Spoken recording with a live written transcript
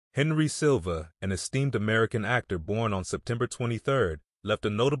Henry Silva, an esteemed American actor born on September 23, left a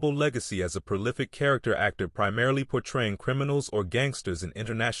notable legacy as a prolific character actor primarily portraying criminals or gangsters in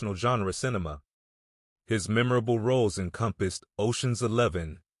international genre cinema. His memorable roles encompassed Ocean's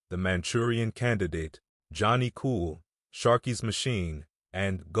 11, The Manchurian Candidate, Johnny Cool, Sharky's Machine,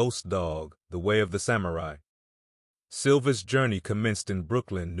 and Ghost Dog, The Way of the Samurai. Silva's journey commenced in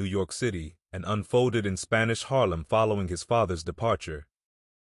Brooklyn, New York City, and unfolded in Spanish Harlem following his father's departure.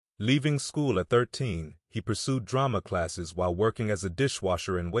 Leaving school at 13, he pursued drama classes while working as a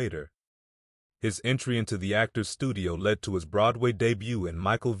dishwasher and waiter. His entry into the actor's studio led to his Broadway debut in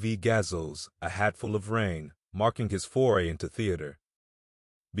Michael V. Gazzo's A Hatful of Rain, marking his foray into theater.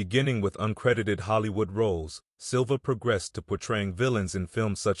 Beginning with uncredited Hollywood roles, Silva progressed to portraying villains in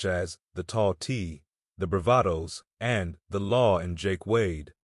films such as The Tall T, The Bravados, and The Law and Jake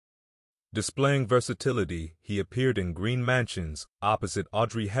Wade. Displaying versatility, he appeared in Green Mansions opposite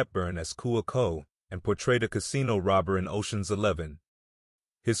Audrey Hepburn as Kuo and portrayed a casino robber in Ocean's 11.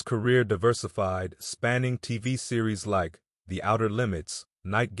 His career diversified, spanning TV series like The Outer Limits,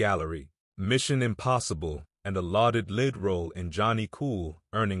 Night Gallery, Mission Impossible, and a lauded lead role in Johnny Cool,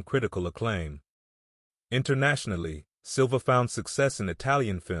 earning critical acclaim. Internationally, Silva found success in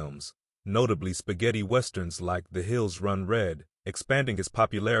Italian films, notably spaghetti westerns like The Hills Run Red, expanding his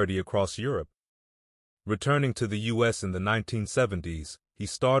popularity across Europe. Returning to the U.S. in the 1970s, he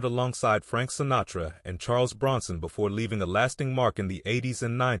starred alongside Frank Sinatra and Charles Bronson before leaving a lasting mark in the 80s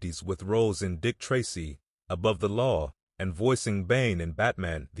and 90s with roles in Dick Tracy, Above the Law, and voicing Bane in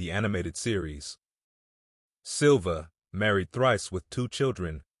Batman, the animated series. Silva, married thrice with 2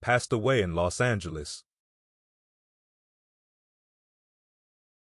 children, passed away in Los Angeles.